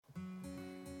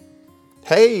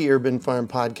Hey, Urban Farm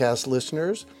Podcast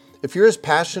listeners. If you're as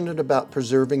passionate about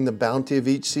preserving the bounty of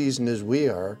each season as we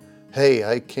are, hey,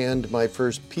 I canned my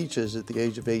first peaches at the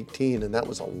age of 18, and that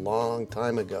was a long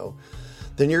time ago,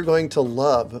 then you're going to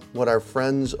love what our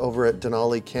friends over at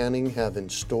Denali Canning have in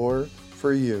store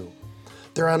for you.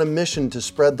 They're on a mission to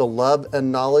spread the love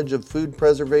and knowledge of food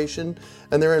preservation,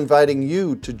 and they're inviting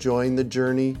you to join the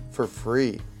journey for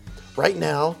free. Right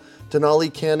now,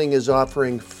 Denali Canning is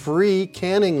offering free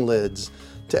canning lids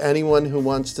to anyone who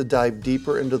wants to dive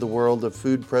deeper into the world of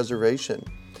food preservation.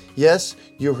 Yes,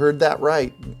 you heard that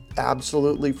right,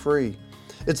 absolutely free.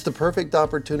 It's the perfect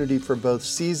opportunity for both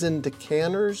seasoned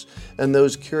canners and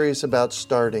those curious about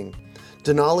starting.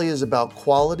 Denali is about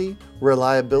quality,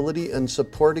 reliability, and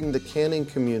supporting the canning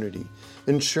community,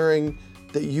 ensuring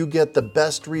that you get the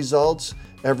best results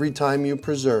every time you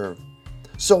preserve.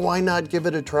 So why not give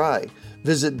it a try?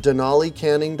 Visit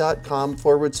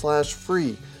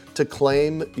denalicanning.com/free to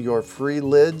claim your free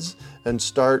lids and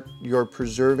start your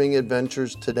preserving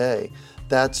adventures today.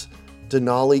 That's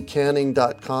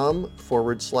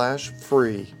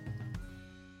denalicanning.com/free.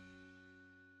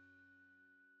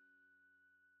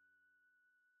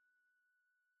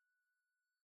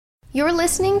 You're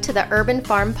listening to the Urban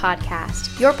Farm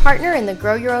Podcast, your partner in the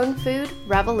Grow Your Own Food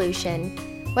revolution.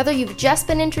 Whether you've just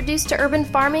been introduced to urban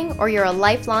farming or you're a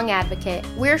lifelong advocate,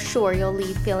 we're sure you'll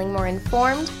leave feeling more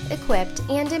informed, equipped,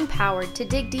 and empowered to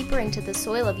dig deeper into the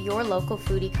soil of your local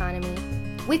food economy.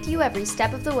 With you every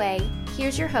step of the way,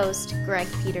 here's your host, Greg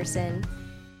Peterson.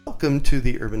 Welcome to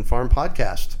the Urban Farm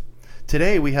Podcast.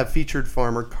 Today we have featured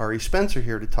farmer Kari Spencer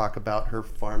here to talk about her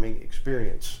farming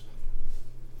experience.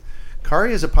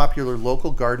 Kari is a popular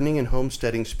local gardening and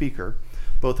homesteading speaker,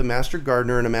 both a master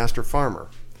gardener and a master farmer.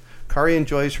 Kari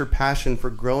enjoys her passion for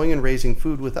growing and raising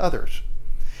food with others.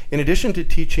 In addition to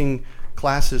teaching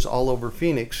classes all over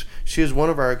Phoenix, she is one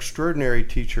of our extraordinary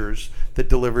teachers that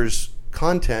delivers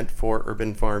content for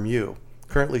Urban Farm U.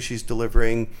 Currently, she's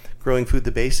delivering Growing Food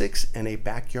the Basics and a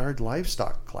backyard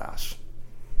livestock class.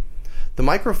 The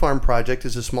Microfarm Project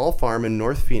is a small farm in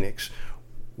North Phoenix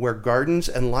where gardens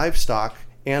and livestock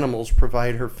animals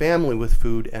provide her family with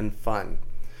food and fun.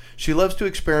 She loves to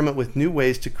experiment with new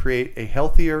ways to create a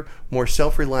healthier, more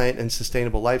self-reliant and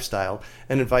sustainable lifestyle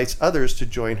and invites others to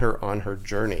join her on her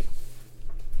journey.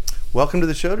 Welcome to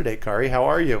the show today, Kari. How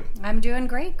are you? I'm doing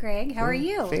great, Greg. How are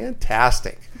you?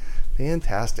 Fantastic.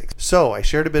 So I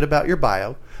shared a bit about your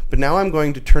bio, but now I'm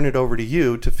going to turn it over to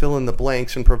you to fill in the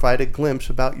blanks and provide a glimpse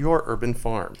about your urban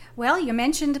farm. Well, you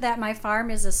mentioned that my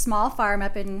farm is a small farm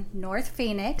up in North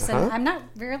Phoenix, and I'm not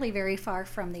really very far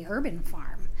from the urban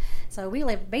farm. So we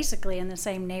live basically in the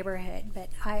same neighborhood, but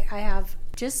I have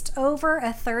just over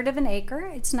a third of an acre.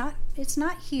 It's not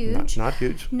huge. Not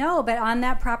huge. No, but on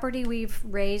that property we've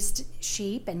raised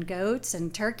sheep and goats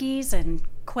and turkeys and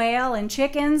quail and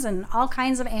chickens and all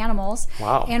kinds of animals.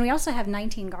 Wow. And we also have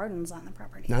 19 gardens on the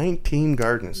property. 19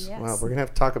 gardens. Yes. Wow, we're going to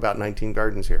have to talk about 19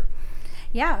 gardens here.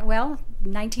 Yeah, well,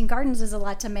 19 gardens is a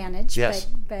lot to manage, yes.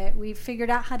 but we've figured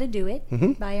out how to do it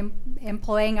by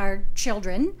employing our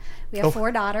children. We have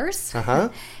 4 daughters,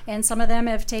 and some of them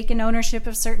have taken ownership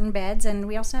of certain beds, and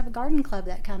we also have a garden club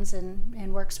that comes in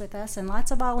and works with us, and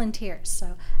lots of volunteers, so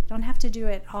I don't have to do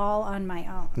it all on my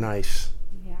own. Nice.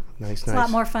 Yeah. Nice. It's a lot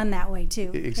more fun that way,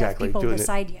 too. Exactly. Have people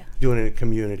beside you. Doing it in a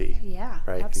community. Yeah,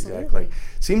 right, absolutely. Exactly.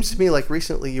 Seems to me like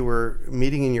recently you were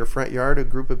meeting in your front yard, a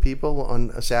group of people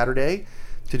on a Saturday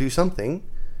to do something.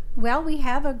 Well, we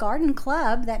have a garden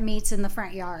club that meets in the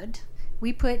front yard.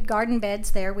 We put garden beds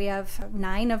there. We have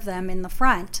 9 of them in the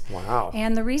front. Wow.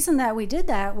 And the reason that we did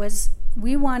that was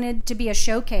we wanted to be a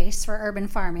showcase for urban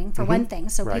farming, for one thing,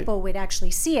 so people would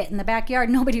actually see it in the backyard.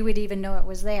 Nobody would even know it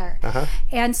was there.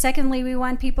 And secondly, we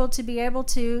want people to be able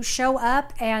to show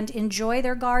up and enjoy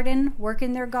their garden, work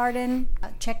in their garden,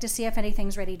 check to see if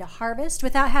anything's ready to harvest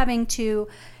without having to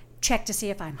check to see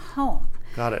if I'm home.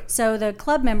 Got it. So the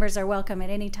club members are welcome at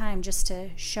any time just to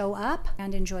show up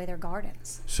and enjoy their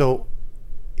gardens. So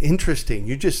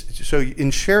interesting. So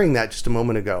in sharing that just a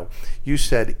moment ago, you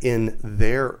said in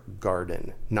their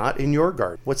garden, not in your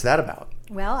garden. What's that about?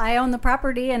 Well, I own the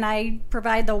property and I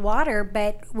provide the water,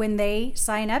 but when they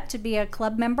sign up to be a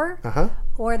club member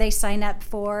or they sign up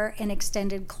for an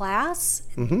extended class,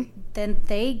 then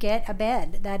they get a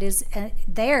bed that is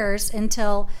theirs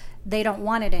until they don't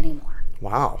want it anymore.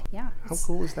 Wow. Yeah. How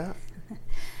cool is that?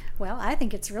 Well, I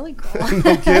think it's really cool.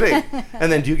 No kidding.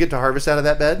 And then do you get to harvest out of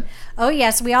that bed? Oh,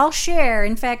 yes. We all share.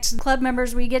 In fact, club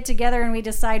members, we get together and we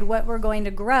decide what we're going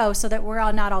to grow so that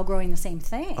we're not all growing the same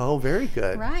thing. Oh, very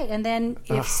good. Right. And then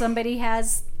if somebody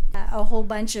has a whole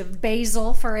bunch of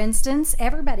basil, for instance,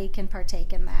 everybody can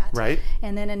partake in that. Right.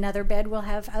 And then another bed will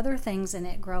have other things in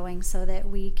it growing so that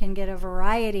we can get a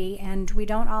variety and we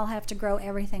don't all have to grow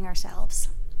everything ourselves.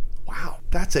 Wow,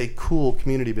 that's a cool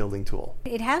community building tool.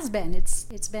 It has been.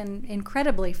 It's been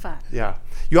incredibly fun. Yeah.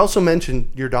 You also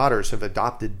mentioned your daughters have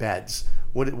adopted beds.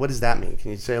 What does that mean?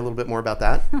 Can you say a little bit more about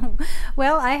that?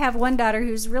 Well, I have one daughter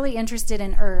who's really interested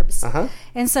in herbs. Uh-huh.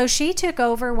 And so she took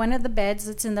over one of the beds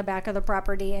that's in the back of the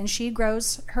property, and she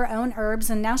grows her own herbs.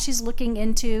 And now she's looking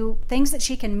into things that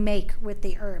she can make with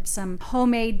the herbs, some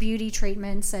homemade beauty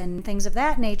treatments and things of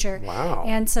that nature. Wow.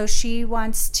 And so she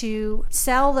wants to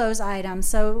sell those items.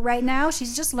 So right now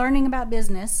she's just learning about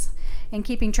business and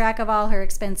keeping track of all her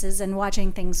expenses and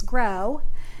watching things grow.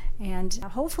 And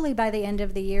hopefully by the end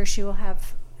of the year, she will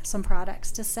have some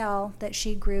products to sell that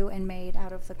she grew and made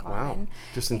out of the garden. Wow,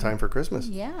 just in time for Christmas.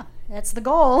 Yeah, that's the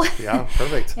goal. Yeah,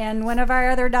 perfect. And one of our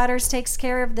other daughters takes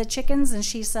care of the chickens and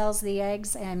she sells the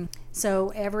eggs. And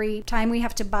so every time we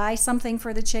have to buy something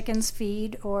for the chickens'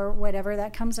 feed or whatever,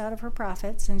 that comes out of her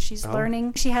profits. And she's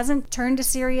learning. She hasn't turned to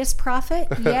serious profit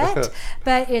yet,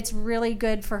 but it's really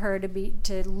good for her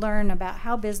to learn about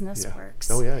how business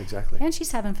works. Oh, yeah, exactly. And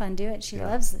she's having fun doing it. She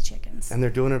loves the chickens. And they're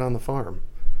doing it on the farm.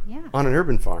 Yeah. On an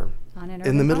urban farm.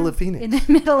 In the middle of Phoenix. In the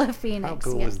middle of Phoenix.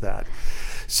 How cool is that?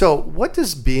 So what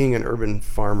does being an urban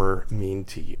farmer mean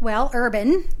to you? Well,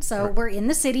 urban. So we're in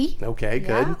the city. Okay,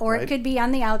 good. Or it could be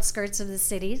on the outskirts of the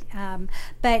city.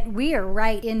 But we are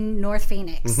right in North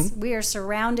Phoenix. Mm-hmm. We are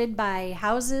surrounded by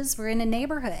houses. We're in a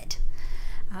neighborhood.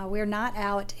 We're not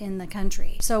out in the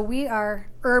country. So we are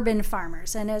urban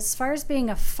farmers. And as far as being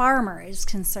a farmer is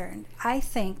concerned, I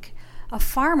think a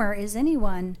farmer is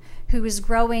anyone who is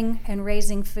growing and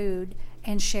raising food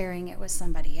and sharing it with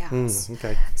somebody else.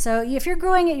 Okay. So if you're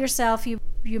growing it yourself, you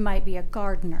might be a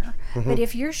gardener. Mm-hmm. But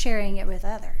if you're sharing it with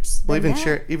others, well,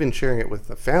 even sharing it with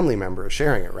a family member is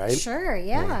sharing it, right? Sure,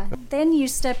 yeah. Then you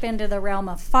step into the realm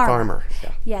of farmer.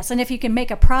 Yeah. Yes, and if you can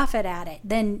make a profit at it,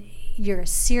 then you're a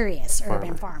serious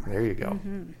urban farmer. There you go.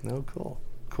 Mm-hmm. Oh,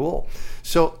 cool.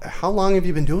 So how long have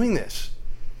you been doing this?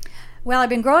 Well, I've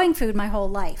been growing food my whole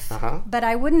life, but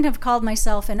I wouldn't have called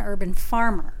myself an urban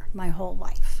farmer my whole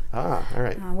life. All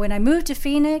right. When I moved to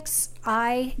Phoenix,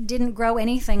 I didn't grow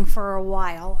anything for a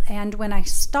while. And when I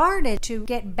started to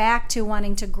get back to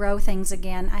wanting to grow things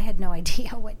again, I had no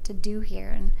idea what to do here.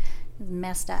 And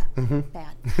messed up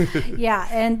bad.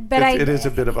 Yeah, but it is a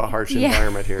bit of a harsh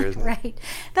environment here, isn't it? Right.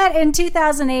 That in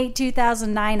 2008,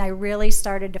 2009, I really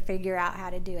started to figure out how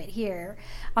to do it here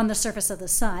on the surface of the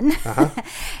sun.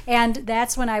 And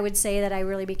that's when I would say that I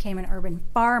really became an urban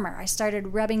farmer. I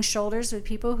started rubbing shoulders with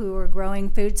people who were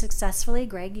growing food successfully.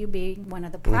 Greg, you being one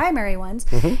of the primary ones.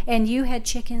 And you had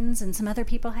chickens and some other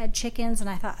people had chickens, and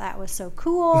I thought that was so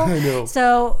cool. I know.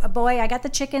 So, boy, I got the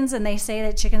chickens, and they say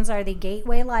that chickens are the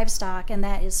gateway livestock, and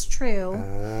that is true.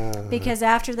 Because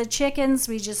after the chickens,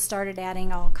 we just started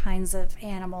adding all kinds of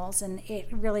animals, and it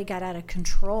really got out of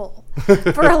control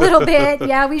for a little bit.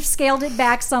 Yeah, we've scaled it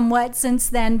back somewhat since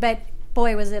then, but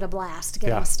boy, was it a blast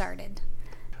getting started.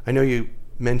 I know you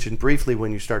mentioned briefly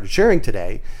when you started sharing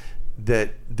today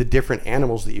that the different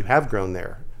animals that you have grown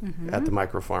there at the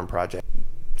Micro Farm Project.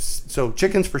 So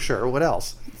chickens for sure. What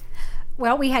else?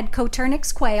 Well, we had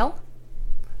Coturnix quail.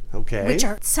 Okay. Which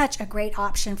are such a great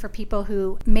option for people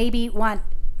who maybe want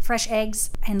fresh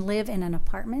eggs and live in an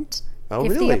apartment. Oh,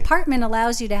 if really? the apartment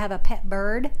allows you to have a pet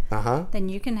bird, then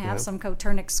you can have some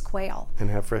Coturnix quail. And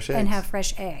have fresh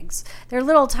eggs. They're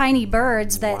little tiny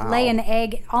birds that lay an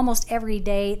egg almost every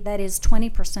day that is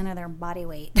 20% of their body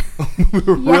weight.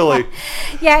 Really?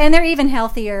 Yeah, and they're even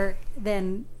healthier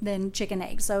than chicken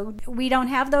eggs. So we don't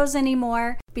have those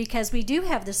anymore because we do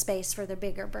have the space for the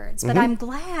bigger birds. But I'm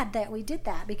glad that we did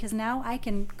that because now I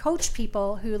can coach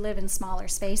people who live in smaller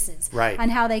spaces on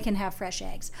how they can have fresh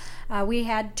eggs. We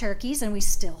had turkeys, and we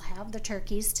still have the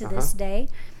turkeys to this day.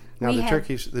 Now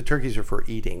the turkeys are for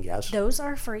eating, yes? Those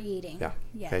are for eating. Yeah.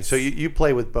 Yes. Okay, so you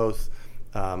play with both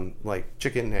like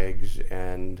chicken eggs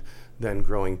and then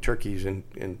growing turkeys and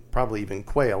probably even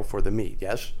quail for the meat,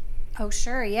 yes? Oh,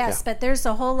 sure, yes. Yeah. But there's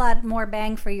a whole lot more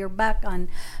bang for your buck on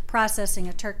processing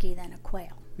a turkey than a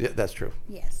quail. Yeah, that's true.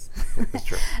 Yes. That's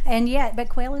true. But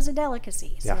quail is a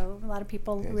delicacy, so a lot of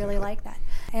people really like that.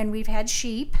 And we've had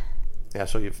sheep. Yeah,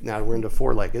 so now we're into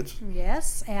four-leggeds.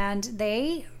 Yes, and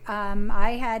they,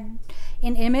 I had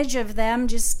an image of them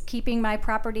just keeping my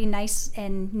property nice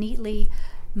and neatly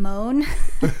moan.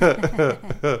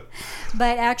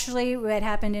 But actually what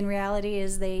happened in reality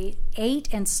is they ate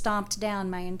and stomped down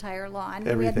my entire lawn.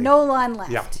 Everything. We had no lawn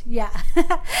left. Yeah.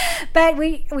 But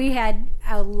we had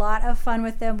a lot of fun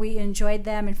with them. We enjoyed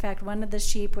them. In fact, one of the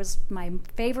sheep was my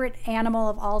favorite animal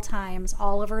of all times,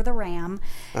 Oliver the ram.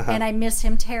 And I miss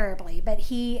him terribly. But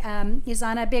he is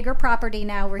on a bigger property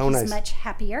now where he's much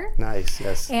happier. Nice,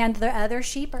 yes. And the other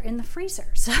sheep are in the freezer.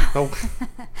 So. All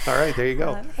right, there you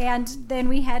go. And then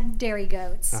we had dairy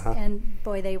goats, and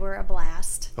boy, they were a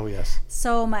blast. Oh, yes.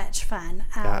 So much fun.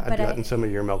 I've gotten some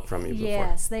of your milk from you before.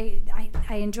 Yes,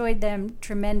 I enjoyed them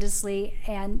tremendously,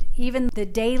 and even the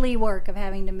daily work of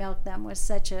having to milk them was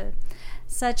such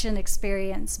an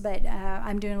experience. But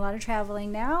I'm doing a lot of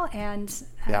traveling now, and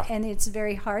it's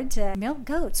very hard to milk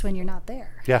goats when you're not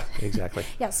there. Yeah, exactly.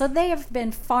 Yeah, so they have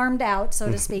been farmed out,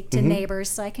 so to speak, to neighbors,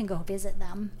 so I can go visit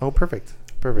them. Oh, perfect.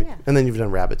 Yeah. And then you've done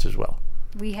rabbits as well.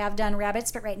 We have done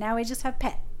rabbits, but right now we just have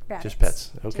rabbits. Just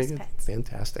pets. Okay, just good. Pets.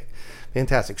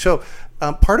 Fantastic. So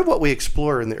part of what we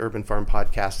explore in the Urban Farm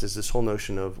podcast is this whole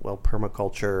notion of,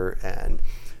 permaculture and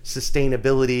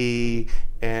sustainability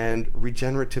and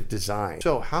regenerative design.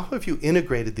 So how have you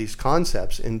integrated these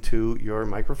concepts into your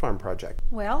microfarm project?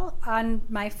 Well, on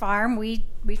my farm, we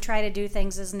try to do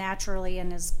things as naturally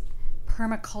and as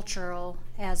permacultural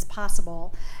as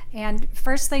possible. And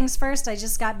first things first, I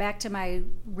just got back to my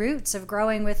roots of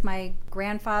growing with my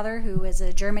grandfather, who was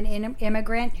a German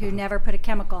immigrant who never put a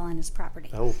chemical on his property.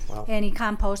 Oh, wow. And he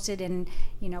composted, and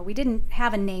we didn't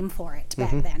have a name for it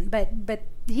back then, but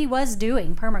he was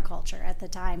doing permaculture at the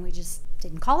time. We just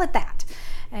didn't call it that.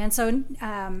 And so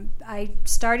I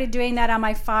started doing that on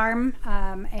my farm,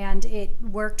 and it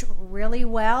worked really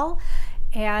well.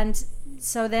 And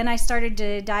so then I started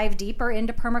to dive deeper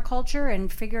into permaculture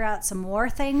and figure out some more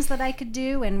things that I could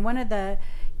do. And one of the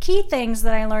key things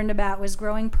that I learned about was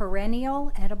growing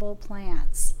perennial edible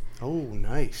plants. Oh,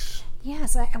 nice.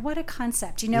 Yes, what a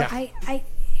concept. I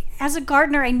as a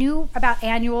gardener, I knew about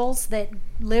annuals that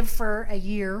live for a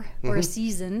year or a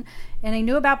season, and I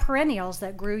knew about perennials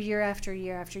that grew year after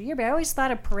year after year. But I always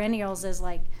thought of perennials as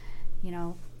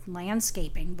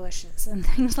landscaping bushes and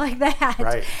things like that.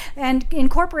 Right. And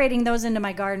incorporating those into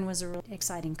my garden was a really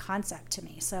exciting concept to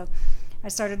me. So I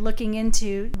started looking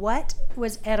into what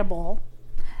was edible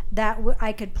that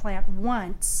I could plant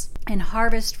once and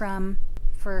harvest from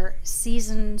for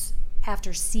seasons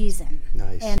after season.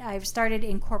 Nice. And I've started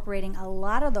incorporating a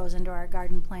lot of those into our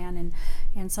garden plan,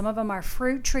 and some of them are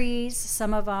fruit trees,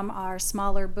 some of them are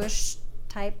smaller bush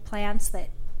type plants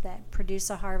that produce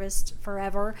a harvest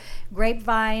forever,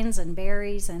 grapevines and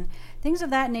berries and things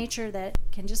of that nature that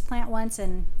can just plant once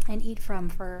and eat from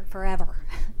for forever,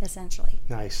 essentially.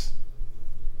 Nice.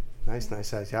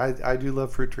 Yeah, I do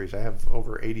love fruit trees. I have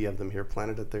over 80 of them here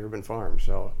planted at the Urban Farm,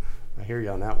 so I hear you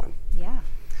on that one. Yeah.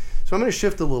 So I'm going to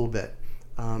shift a little bit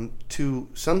to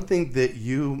something that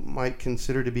you might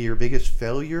consider to be your biggest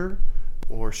failure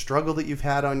or struggle that you've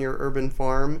had on your urban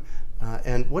farm,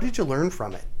 and what did you learn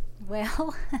from it?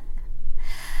 Well,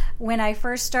 when I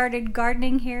first started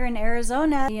gardening here in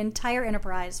Arizona, the entire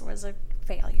enterprise was a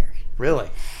failure. Really?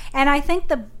 And I think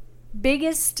the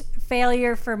biggest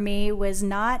failure for me was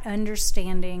not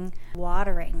understanding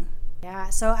watering. Yeah,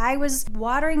 so I was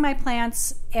watering my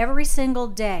plants every single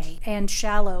day and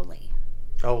shallowly.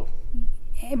 Oh.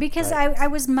 Because right. I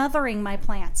was mothering my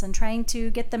plants and trying to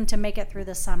get them to make it through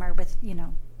the summer with,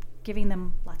 giving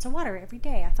them lots of water every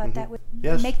day. I thought that would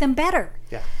make them better.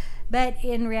 Yeah. But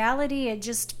in reality, it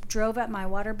just drove up my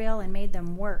water bill and made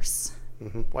them worse.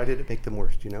 Why did it make them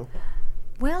worse, do you know?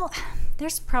 Well,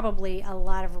 there's probably a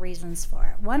lot of reasons for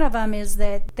it. One of them is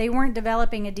that they weren't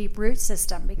developing a deep root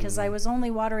system because I was only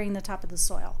watering the top of the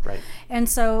soil. Right. And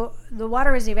so the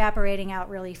water was evaporating out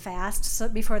really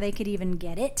fast before they could even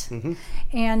get it.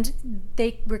 And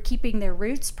they were keeping their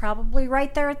roots probably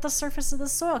right there at the surface of the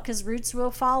soil because roots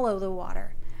will follow the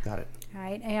water. Got it.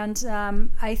 Right.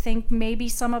 And I think maybe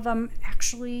some of them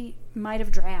actually might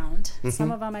have drowned.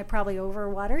 Some of them I probably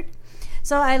overwatered.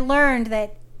 So I learned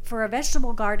that for a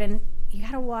vegetable garden, you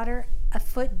got to water a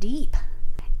foot deep.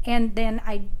 And then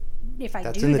if I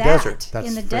That's do in the that, desert. That's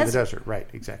in the desert, right?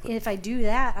 Exactly. If I do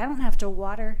that, I don't have to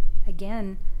water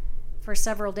again for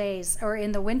several days, or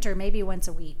in the winter maybe once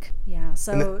a week. Yeah.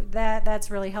 So that's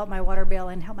really helped my water bill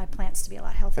and helped my plants to be a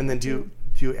lot healthier. And then do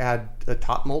you add a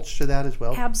top mulch to that as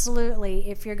well? Absolutely.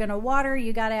 If you're going to water,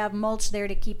 you got to have mulch there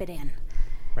to keep it in.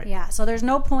 Right. Yeah, so there's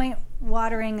no point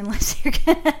watering unless you're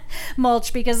going to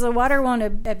mulch because the water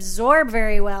won't absorb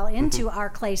very well into our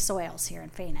clay soils here in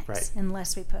Phoenix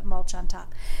unless we put mulch on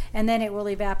top. And then it will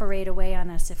evaporate away on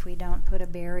us if we don't put a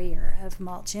barrier of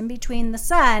mulch in between the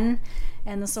sun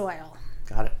and the soil.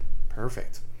 Got it.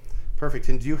 Perfect.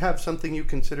 And do you have something you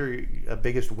consider a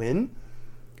biggest win?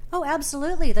 Oh,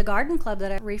 absolutely. The garden club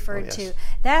that I referred to.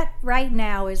 That right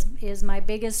now is my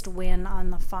biggest win on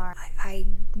the farm. I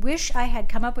wish I had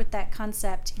come up with that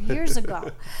concept years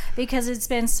ago because it's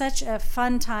been such a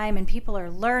fun time and people are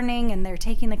learning and they're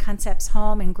taking the concepts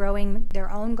home and growing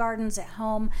their own gardens at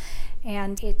home.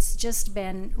 And it's just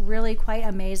been really quite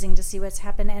amazing to see what's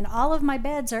happened. And all of my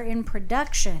beds are in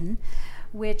production,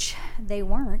 which they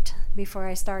weren't before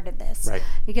I started this. Right.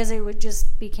 Because it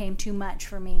just became too much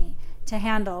for me to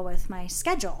handle with my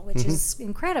schedule, which is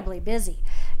incredibly busy.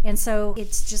 And so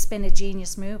it's just been a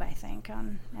genius move, I think.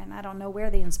 And I don't know where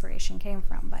the inspiration came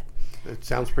from, but it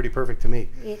sounds pretty perfect to me.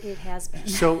 It has been.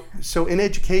 So in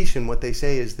education, what they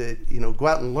say is that, go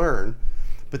out and learn,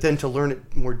 but then to learn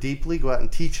it more deeply, go out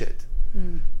and teach it.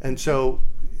 And so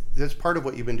that's part of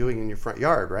what you've been doing in your front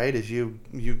yard, right? Is you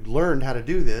learned how to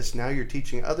do this, now you're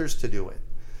teaching others to do it.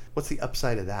 What's the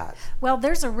upside of that? Well,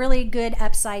 there's a really good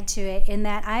upside to it in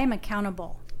that I am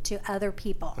accountable to other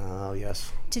people. Oh,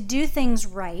 yes. To do things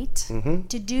right,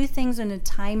 to do things in a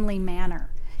timely manner,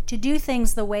 to do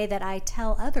things the way that I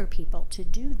tell other people to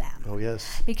do them. Oh,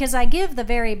 yes. Because I give the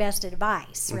very best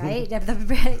advice, right?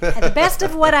 The best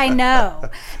of what I know.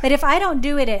 But if I don't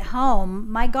do it at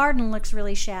home, my garden looks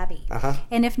really shabby.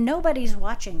 And if nobody's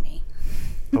watching me,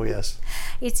 oh, yes,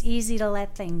 it's easy to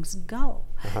let things go.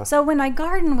 So when I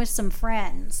garden with some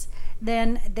friends,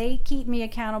 then they keep me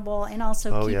accountable and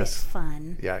also keep it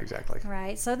fun. Yeah, exactly.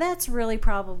 Right. So that's really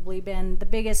probably been the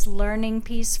biggest learning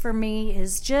piece for me,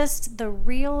 is just the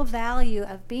real value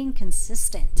of being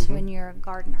consistent when you're a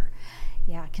gardener.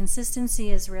 Yeah, consistency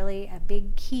is really a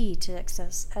big key to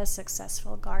a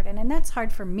successful garden, and that's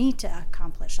hard for me to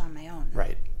accomplish on my own.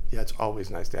 Right. Yeah, it's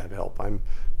always nice to have help. I'm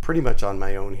pretty much on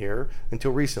my own here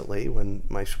until recently when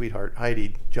my sweetheart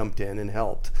Heidi jumped in and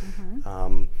helped.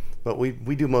 But we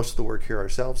do most of the work here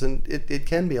ourselves, and it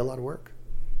can be a lot of work.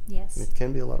 Yes. It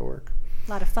can be a lot of work.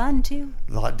 A lot of fun, too.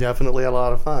 Definitely a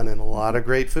lot of fun and a lot of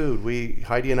great food.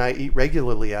 Heidi and I eat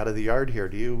regularly out of the yard here.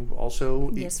 Do you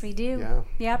also eat? Yes, we do. Yeah.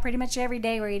 Yeah, pretty much every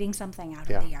day we're eating something out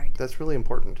of the yard. That's really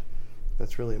important.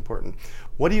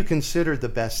 What do you consider the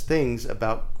best things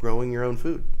about growing your own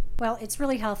food? Well, it's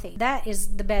really healthy. That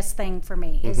is the best thing for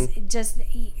me, is just,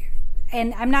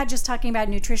 and I'm not just talking about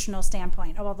nutritional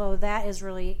standpoint, although that is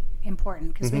really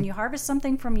important, because when you harvest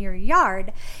something from your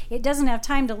yard, it doesn't have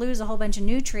time to lose a whole bunch of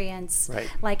nutrients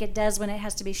like it does when it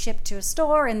has to be shipped to a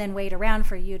store and then wait around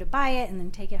for you to buy it and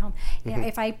then take it home. You know,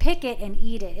 if I pick it and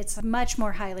eat it, it's much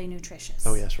more highly nutritious.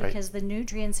 Oh, yes, right. Because the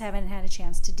nutrients haven't had a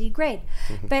chance to degrade.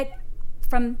 But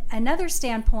from another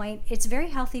standpoint, it's very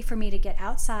healthy for me to get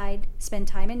outside, spend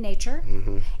time in nature,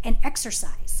 and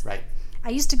exercise. Right. I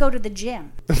used to go to the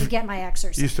gym to get my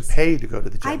exercise. You used to pay to go to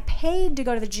the gym. I paid to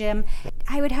go to the gym.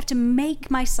 I would have to make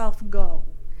myself go.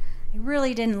 I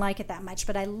really didn't like it that much,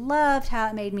 but I loved how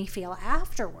it made me feel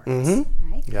afterwards.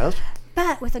 Right? Yes.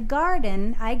 But with a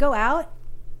garden, I go out,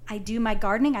 I do my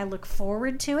gardening, I look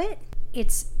forward to it.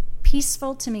 It's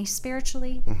peaceful to me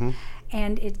spiritually,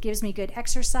 and it gives me good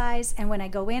exercise. And when I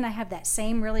go in, I have that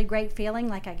same really great feeling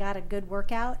like I got a good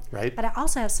workout. Right. But I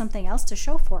also have something else to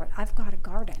show for it. I've got a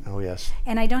garden. Oh, yes.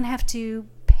 And I don't have to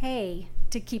pay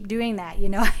to keep doing that, you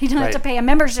know. I don't have to pay a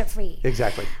membership fee.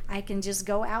 Exactly. I can just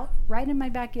go out right in my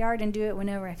backyard and do it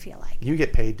whenever I feel like. You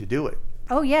get paid to do it.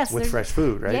 Oh, yes. With fresh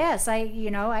food, right? Yes. I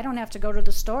don't have to go to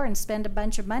the store and spend a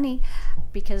bunch of money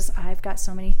because I've got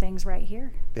so many things right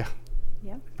here. Yeah.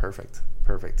 Yep. Perfect.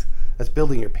 That's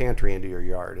building your pantry into your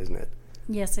yard, isn't it?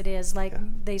 Yes, it is. Like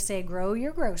they say, grow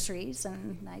your groceries,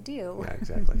 and I do. Yeah,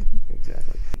 exactly.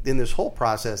 In this whole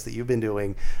process that you've been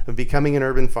doing of becoming an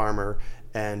urban farmer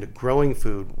and growing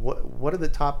food, what are the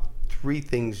top 3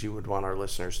 things you would want our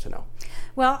listeners to know?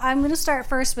 Well, I'm going to start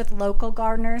first with local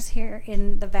gardeners here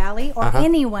in the valley, or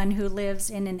anyone who lives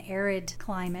in an arid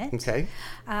climate. Okay.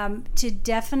 To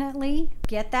definitely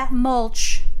get that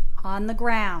mulch on the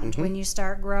ground when you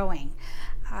start growing.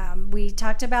 We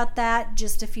talked about that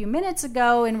just a few minutes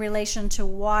ago in relation to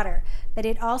water, but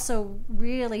it also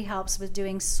really helps with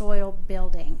doing soil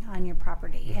building on your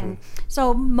property. And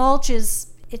so mulch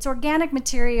it's organic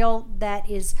material that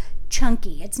is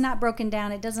chunky. It's not broken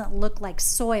down. It doesn't look like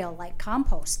soil like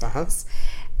compost does.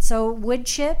 So wood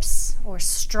chips or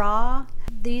straw,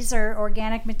 these are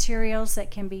organic materials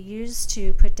that can be used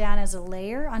to put down as a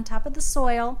layer on top of the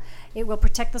soil. It will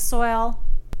protect the soil.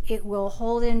 it will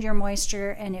hold in your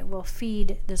moisture and it will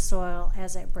feed the soil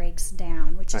as it breaks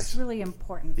down, which is really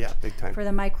important. Yeah, big time. For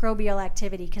the microbial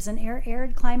activity, because in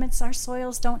arid climates, our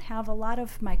soils don't have a lot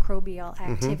of microbial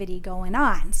activity going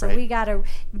on. So we got to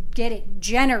get it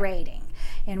generating,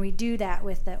 and we do that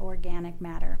with the organic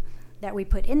matter that we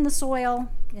put in the soil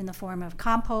in the form of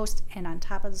compost and on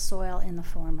top of the soil in the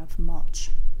form of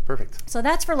mulch. Perfect. So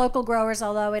that's for local growers,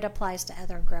 although it applies to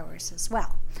other growers as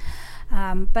well.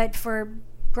 But for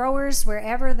growers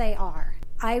wherever they are,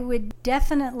 I would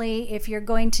definitely, if you're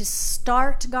going to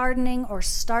start gardening or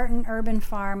start an urban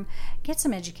farm, get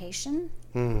some education.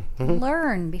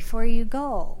 Learn before you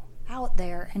go out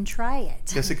there and try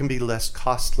it. I guess it can be less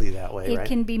costly that way, right? It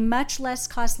can be much less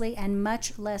costly and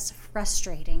much less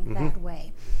frustrating that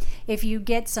way. If you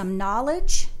get some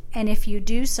knowledge and if you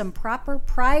do some proper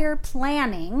prior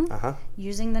planning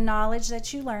using the knowledge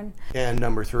that you learn. And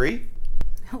number 3?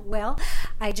 Well,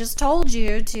 I just told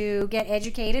you to get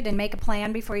educated and make a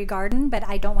plan before you garden, but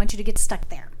I don't want you to get stuck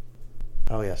there.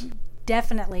 Oh, yes.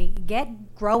 Definitely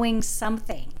get growing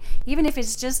something. Even if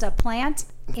it's just a plant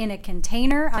in a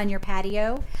container on your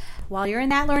patio, while you're in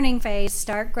that learning phase,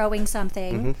 start growing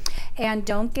something. And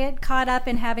don't get caught up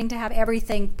in having to have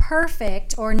everything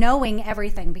perfect or knowing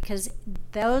everything, because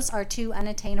those are 2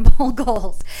 unattainable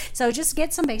goals. So just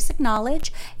get some basic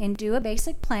knowledge and do a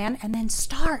basic plan, and then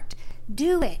start.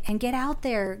 Do it and get out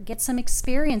there, get some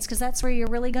experience, because that's where you're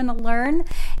really going to learn.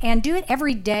 And do it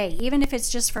every day, even if it's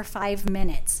just for 5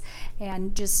 minutes,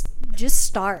 and just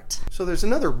start. So there's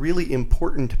another really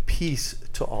important piece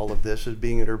to all of this as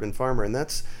being an urban farmer, and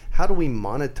that's how do we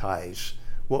monetize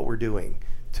what we're doing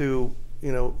to,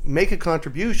 make a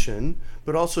contribution,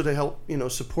 but also to help,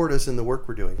 support us in the work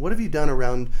we're doing. What have you done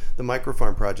around the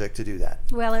microfarm project to do that?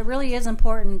 Well, it really is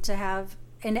important to have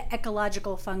an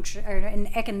ecological function or an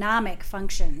economic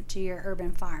function to your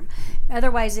urban farm.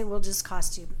 Otherwise, it will just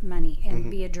cost you money and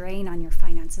be a drain on your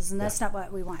finances, and that's not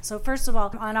what we want. So first of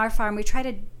all, on our farm, we try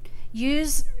to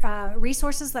use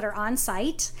resources that are on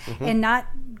site and not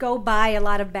go buy a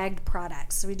lot of bagged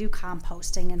products. So we do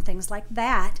composting and things like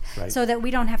that, so that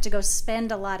we don't have to go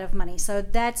spend a lot of money. So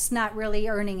that's not really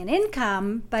earning an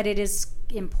income, but it is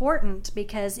important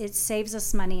because it saves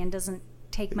us money and doesn't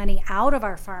take money out of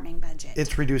our farming budget.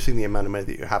 It's reducing the amount of money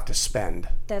that you have to spend.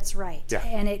 That's right. Yeah.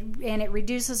 And it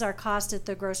reduces our cost at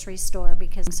the grocery store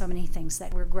because so many things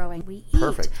that we're growing we eat.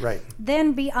 Perfect, right.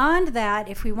 Then beyond that,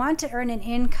 if we want to earn an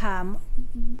income,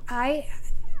 I'm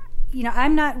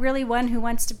not really one who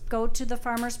wants to go to the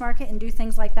farmer's market and do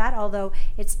things like that, although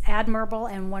it's admirable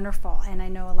and wonderful. And I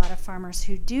know a lot of farmers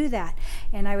who do that,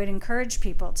 and I would encourage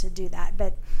people to do that.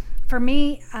 But for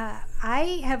me,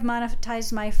 I have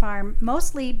monetized my farm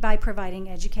mostly by providing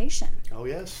education. Oh,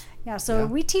 yes. Yeah, so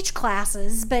we teach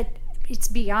classes, but it's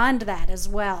beyond that as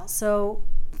well. So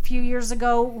a few years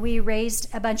ago, we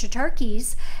raised a bunch of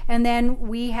turkeys, and then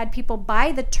we had people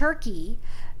buy the turkey,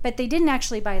 but they didn't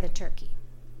actually buy the turkey.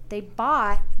 They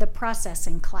bought the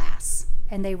processing class,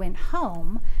 and they went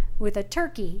home with a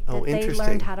turkey that they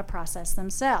learned how to process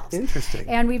themselves. Interesting.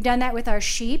 And we've done that with our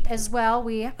sheep as well.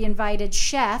 We invited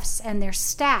chefs and their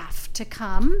staff to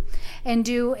come and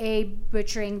do a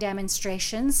butchering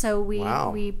demonstration. So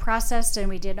we processed and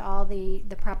we did all the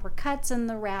proper cuts and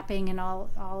the wrapping and all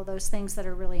of those things that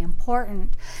are really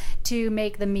important to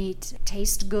make the meat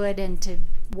taste good and to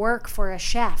work for a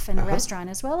chef in a restaurant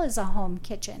as well as a home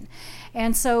kitchen.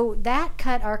 And so that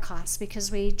cut our costs because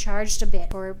we charged a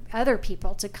bit for other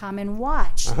people to come and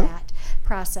watch that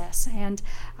process. And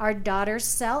our daughters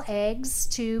sell eggs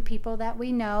to people that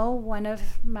we know. One of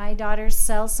my daughters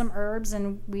sells some herbs,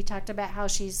 and we talked about how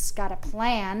she's got a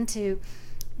plan to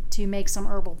make some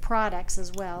herbal products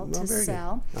as well to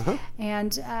sell.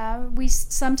 And we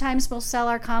sometimes will sell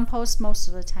our compost. Most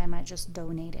of the time I just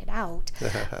donate it out.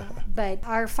 But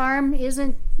our farm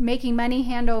isn't making money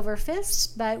hand over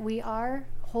fist, but we are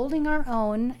holding our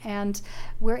own, and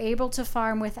we're able to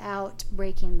farm without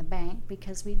breaking the bank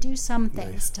because we do some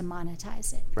things to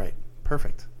monetize it. Right.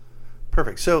 Perfect.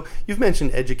 So you've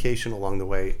mentioned education along the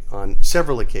way on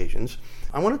several occasions.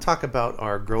 I want to talk about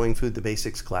our Growing Food the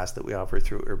Basics class that we offer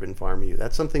through Urban Farm U.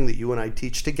 That's something that you and I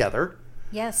teach together.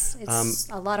 Yes, it's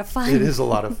a lot of fun. It is a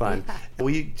lot of fun.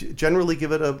 We generally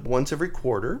give it a once every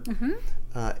quarter.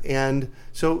 And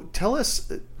so tell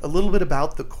us a little bit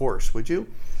about the course, would you?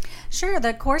 Sure.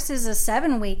 The course is a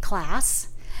 7-week class.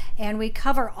 And we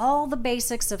cover all the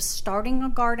basics of starting a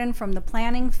garden from the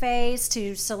planning phase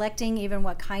to selecting even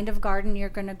what kind of garden you're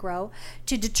going to grow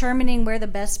to determining where the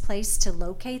best place to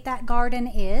locate that garden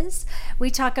is.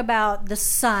 We talk about the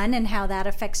sun and how that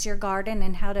affects your garden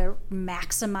and how to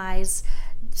maximize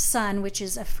sun, which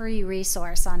is a free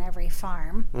resource on every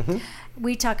farm.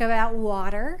 We talk about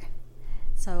water.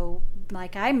 So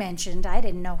like I mentioned, I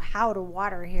didn't know how to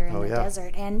water here in the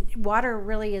desert. And water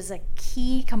really is a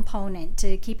key component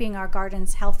to keeping our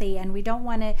gardens healthy. And we don't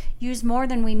want to use more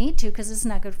than we need to, because it's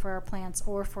not good for our plants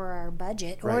or for our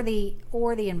budget or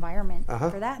the environment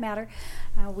for that matter.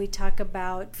 We talk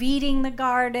about feeding the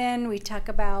garden. We talk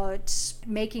about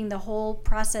making the whole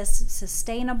process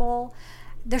sustainable.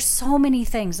 There's so many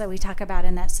things that we talk about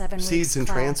in that 7 weeks Seeds and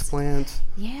class. Transplants.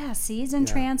 Yeah, seeds and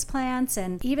transplants,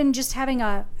 and even just having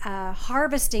a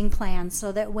harvesting plan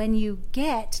so that when you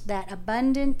get that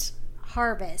abundant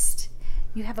harvest,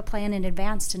 you have a plan in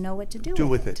advance to know what to do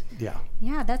with it.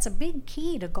 Yeah, that's a big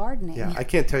key to gardening. Yeah, I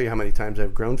can't tell you how many times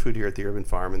I've grown food here at the Urban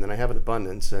Farm, and then I have an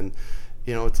abundance, and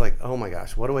it's like, oh my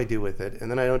gosh, what do I do with it?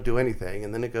 And then I don't do anything,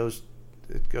 and then it goes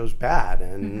bad,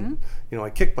 and I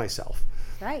kick myself.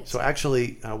 Right. So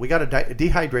actually, we got a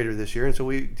dehydrator this year, and so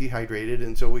we dehydrated,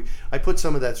 and so I put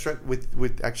some of that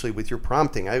with your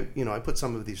prompting. I put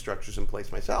some of these structures in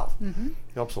place myself. It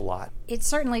helps a lot. It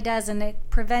certainly does, and it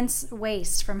prevents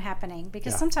waste from happening,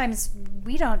 because sometimes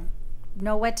we don't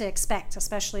know what to expect,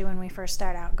 especially when we first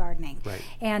start out gardening. Right.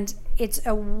 And it's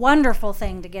a wonderful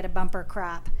thing to get a bumper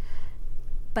crop.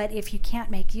 But if you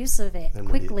can't make use of it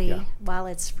quickly while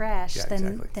it's fresh,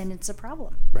 then it's a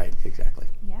problem. Right, exactly.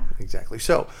 Yeah. Exactly.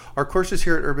 So our courses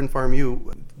here at Urban Farm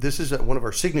U, this is one of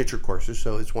our signature courses,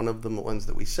 so it's one of the ones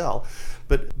that we sell.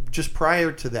 But just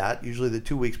prior to that, usually the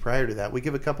 2 weeks prior to that, we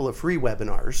give a couple of free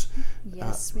webinars.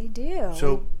 Yes, we do.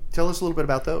 So tell us a little bit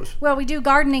about those. Well, we do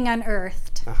Gardening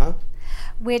Unearthed.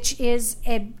 Which is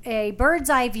a bird's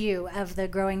eye view of the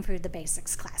Growing Food the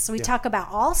Basics class. So we talk about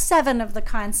all 7 of the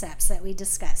concepts that we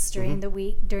discussed during the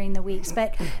weeks,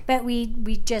 but we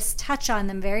just touch on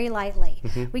them very lightly.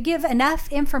 We give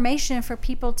enough information for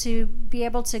people to be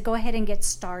able to go ahead and get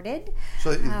started.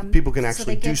 So people can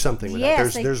actually do something with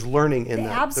that. There's learning in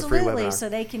that. Absolutely. The free webinar. So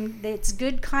it's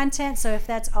good content. So if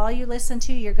that's all you listen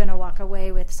to, you're going to walk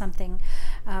away with something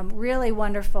really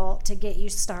wonderful to get you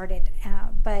started.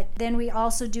 But then we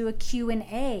also do a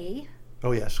Q&A.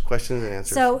 Oh yes, questions and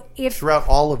answers. So throughout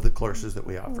all of the courses that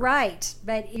we offer. Right,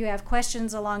 but you have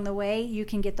questions along the way. You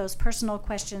can get those personal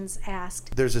questions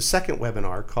asked. There's a second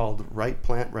webinar called Right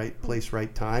Plant, Right Place,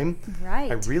 Right Time.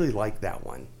 Right. I really like that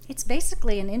one. It's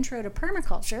basically an intro to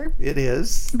permaculture. It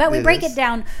is. But we break it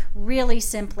down really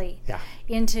simply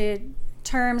into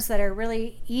terms that are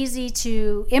really easy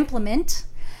to implement.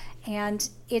 And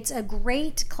it's a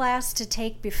great class to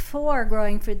take before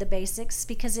Growing Food the Basics,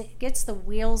 because it gets the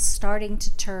wheels starting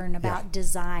to turn about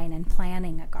design and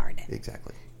planning a garden.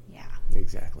 Exactly. Yeah.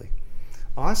 Exactly.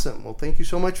 Awesome. Well, thank you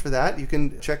so much for that. You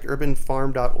can check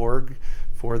urbanfarm.org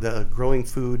for the Growing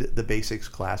Food the Basics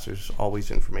class. There's always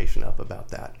information up about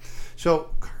that. So,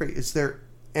 Kari, is there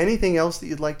anything else that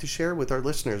you'd like to share with our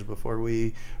listeners before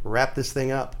we wrap this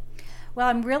thing up? Well,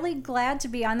 I'm really glad to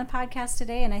be on the podcast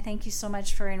today, and I thank you so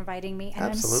much for inviting me. And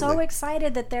Absolutely. I'm so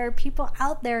excited that there are people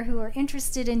out there who are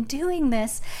interested in doing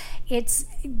this. It's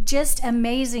just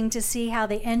amazing to see how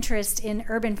the interest in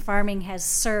urban farming has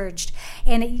surged.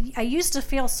 And I used to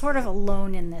feel sort of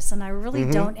alone in this, and I really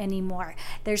don't anymore.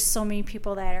 There's so many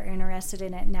people that are interested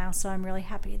in it now, so I'm really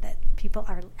happy that people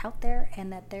are out there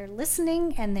and that they're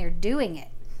listening and they're doing it.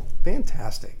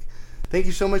 Fantastic. Thank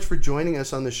you so much for joining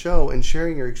us on the show and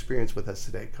sharing your experience with us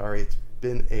today, Kari. It's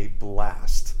been a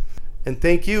blast. And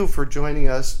thank you for joining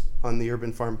us on the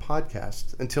Urban Farm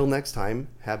Podcast. Until next time,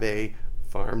 have a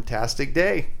farm-tastic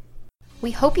day.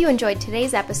 We hope you enjoyed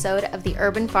today's episode of the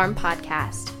Urban Farm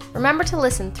Podcast. Remember to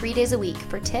listen 3 days a week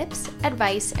for tips,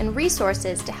 advice, and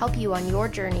resources to help you on your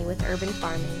journey with urban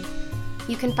farming.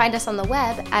 You can find us on the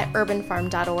web at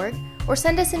urbanfarm.org or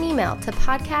send us an email to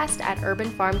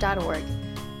podcast@urbanfarm.org.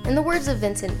 In the words of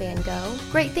Vincent van Gogh,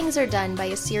 great things are done by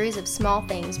a series of small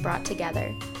things brought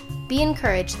together. Be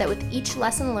encouraged that with each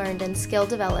lesson learned and skill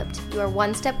developed, you are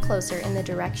one step closer in the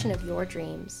direction of your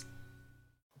dreams.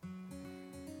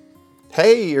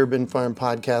 Hey, Urban Farm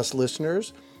Podcast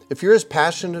listeners. If you're as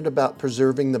passionate about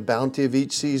preserving the bounty of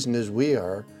each season as we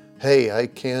are, hey, I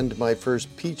canned my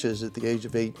first peaches at the age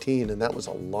of 18, and that was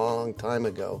a long time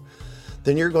ago.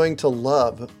 Then you're going to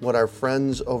love what our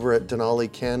friends over at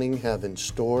Denali Canning have in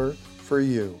store for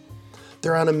you.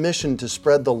 They're on a mission to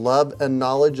spread the love and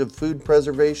knowledge of food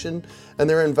preservation, and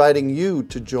they're inviting you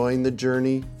to join the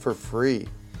journey for free.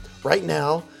 Right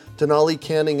now, Denali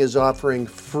Canning is offering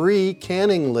free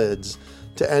canning lids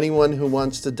to anyone who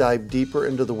wants to dive deeper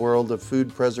into the world of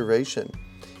food preservation.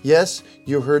 Yes,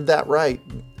 you heard that right,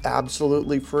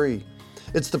 absolutely free.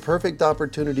 It's the perfect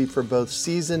opportunity for both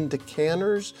seasoned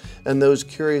canners and those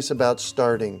curious about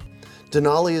starting.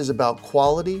 Denali is about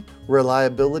quality,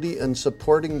 reliability, and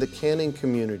supporting the canning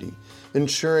community,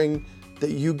 ensuring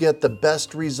that you get the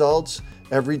best results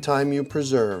every time you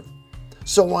preserve.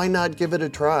 So why not give it a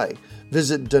try?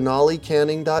 Visit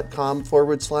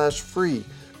denalicanning.com/free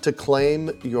to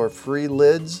claim your free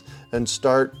lids and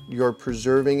start your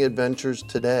preserving adventures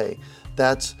today.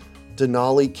 That's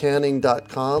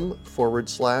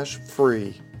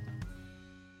denalicanning.com/free.